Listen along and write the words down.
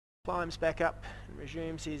Climbs back up and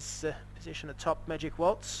resumes his position atop Magic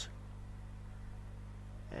Waltz.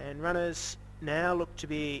 And runners now look to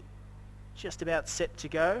be just about set to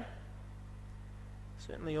go.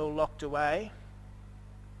 Certainly all locked away.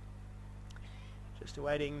 Just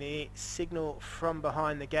awaiting the signal from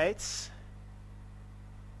behind the gates.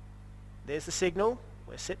 There's the signal.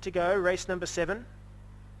 We're set to go. Race number 7.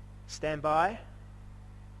 Stand by.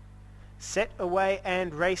 Set, away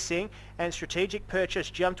and racing, and Strategic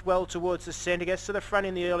Purchase jumped well towards the centre, gets to the front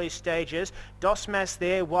in the early stages. Dosmas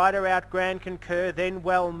there, wider out Grand Concur, then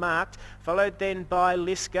well marked, followed then by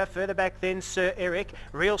Liska, further back then Sir Eric.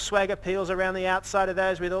 Real Swagger peels around the outside of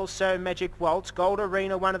those with also Magic Waltz. Gold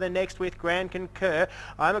Arena one of the next with Grand Concur.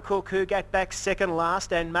 I'm a Cool Cougat back second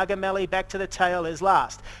last, and Mugamelli back to the tail is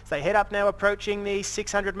last. So they head up now approaching the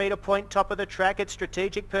 600 metre point top of the track. It's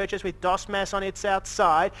Strategic Purchase with Dosmas on its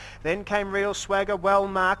outside. Then came Real Swagger, well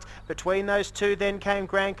marked. Between those two then came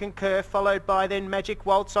Grand Concur, followed by then Magic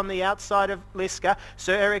Waltz on the outside of Liska.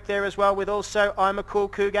 Sir Eric there as well with also I'm a Cool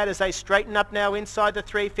Cougat as they straighten up now inside the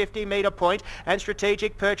 350 metre point, and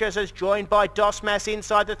Strategic Purchase is joined by Dosmas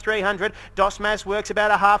inside the 300. Dosmas works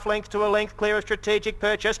about a half length to a length clear of Strategic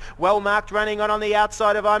Purchase. Well marked running on the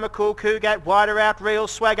outside of I'm a Cool Cougat, wider out Real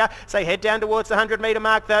Swagger. So they head down towards the 100 metre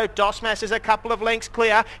mark though. Dosmas is a couple of lengths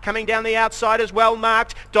clear, coming down the outside as well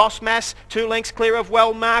marked. Dosmas 2 lengths clear of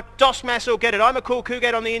well marked. Dosmas will get it. I'm a Cool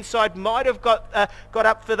Cougat on the inside might have got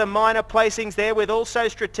up for the minor placings there with also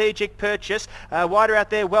Strategic Purchase. Wider out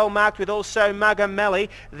there, well marked with also Mugamelli.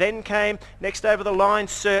 Then came next over the line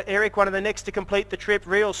Sir Eric, one of the next to complete the trip.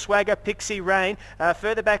 Real Swagger, Pixie Rain.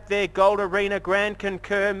 Further back there, Gold Arena, Grand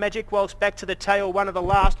Concur. Magic Waltz back to the tail, one of the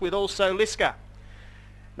last with also Liska.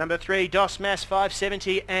 Number 3, Dosmas,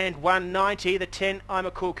 570 and 190. The 10, I'm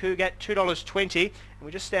a Cool Cougat, $2.20. And we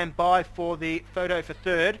just stand by for the photo for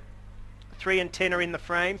third. 3 and 10 are in the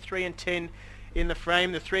frame. 3 and 10 in the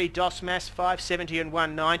frame. The 3, Dosmas, 570 and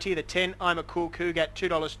 190. The 10, I'm a Cool Cougat,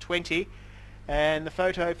 $2.20. And the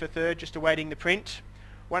photo for third, just awaiting the print.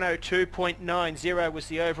 102.90 was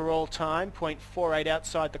the overall time. 0.48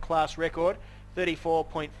 outside the class record.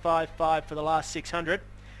 34.55 for the last 600.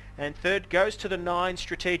 And third goes to the 9,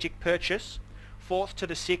 Strategic Purchase. Fourth to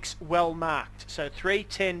the 6, well marked. So 3,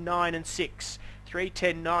 10, 9 and 6. 3,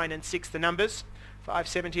 10, 9 and 6 the numbers.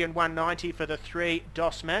 570 and 190 for the 3,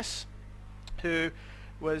 Dosmas, who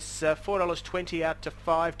was $4.20 out to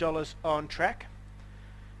 $5 on track.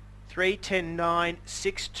 3, 10, 9,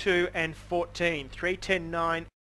 6, 2 and 14. 3, 10, 9